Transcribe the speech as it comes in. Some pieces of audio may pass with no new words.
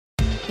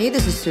Hey,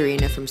 this is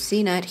Serena from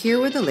CNET, here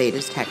with the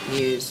latest tech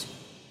news.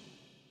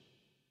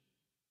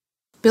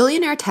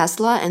 Billionaire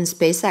Tesla and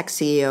SpaceX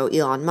CEO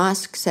Elon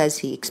Musk says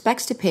he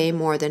expects to pay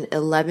more than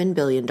 $11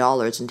 billion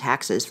in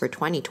taxes for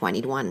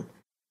 2021.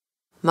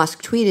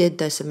 Musk tweeted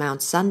this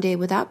amount Sunday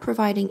without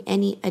providing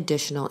any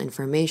additional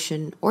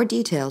information or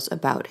details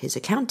about his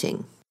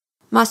accounting.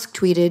 Musk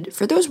tweeted,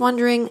 "For those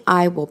wondering,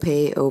 I will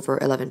pay over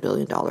 $11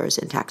 billion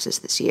in taxes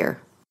this year."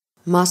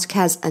 Musk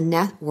has a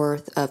net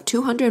worth of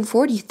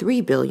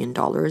 $243 billion,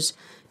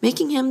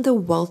 making him the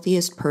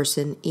wealthiest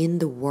person in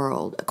the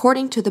world,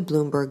 according to the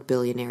Bloomberg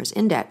Billionaires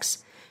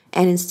Index.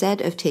 And instead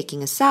of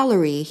taking a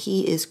salary,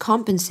 he is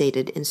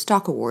compensated in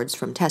stock awards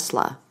from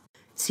Tesla.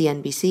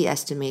 CNBC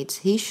estimates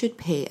he should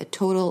pay a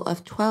total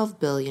of $12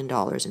 billion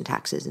in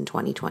taxes in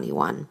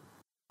 2021.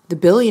 The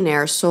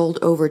billionaire sold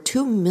over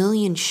 2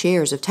 million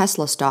shares of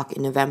Tesla stock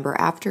in November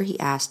after he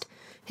asked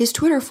his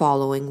Twitter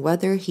following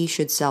whether he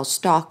should sell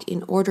stock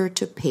in order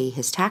to pay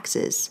his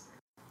taxes.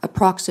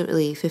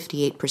 Approximately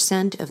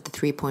 58% of the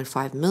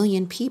 3.5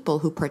 million people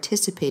who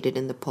participated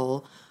in the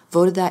poll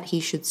voted that he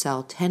should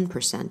sell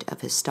 10%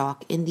 of his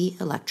stock in the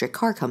electric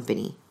car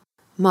company.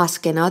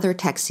 Musk and other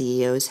tech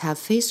CEOs have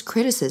faced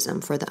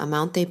criticism for the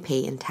amount they pay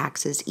in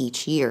taxes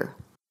each year.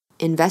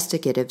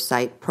 Investigative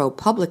site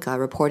ProPublica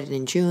reported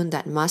in June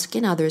that Musk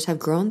and others have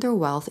grown their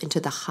wealth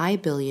into the high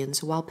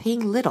billions while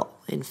paying little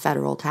in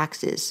federal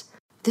taxes.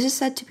 This is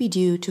said to be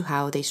due to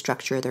how they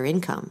structure their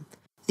income.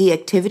 The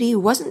activity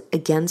wasn't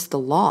against the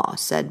law,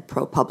 said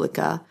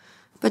ProPublica,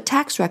 but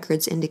tax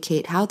records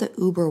indicate how the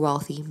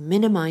uber-wealthy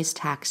minimize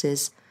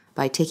taxes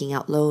by taking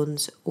out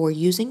loans or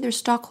using their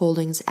stock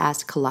holdings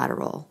as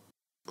collateral.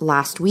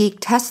 Last week,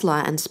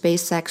 Tesla and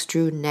SpaceX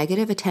drew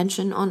negative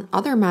attention on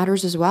other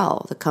matters as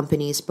well. The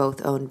companies,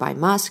 both owned by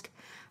Musk,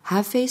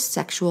 have faced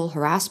sexual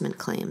harassment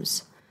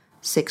claims.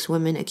 6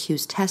 women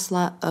accused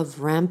Tesla of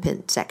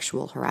rampant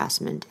sexual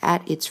harassment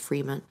at its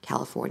Fremont,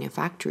 California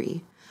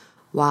factory,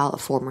 while a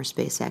former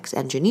SpaceX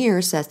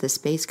engineer says the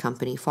space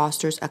company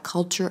fosters a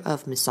culture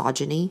of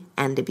misogyny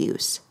and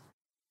abuse.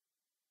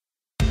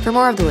 For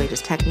more of the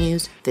latest tech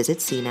news, visit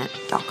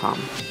cnet.com.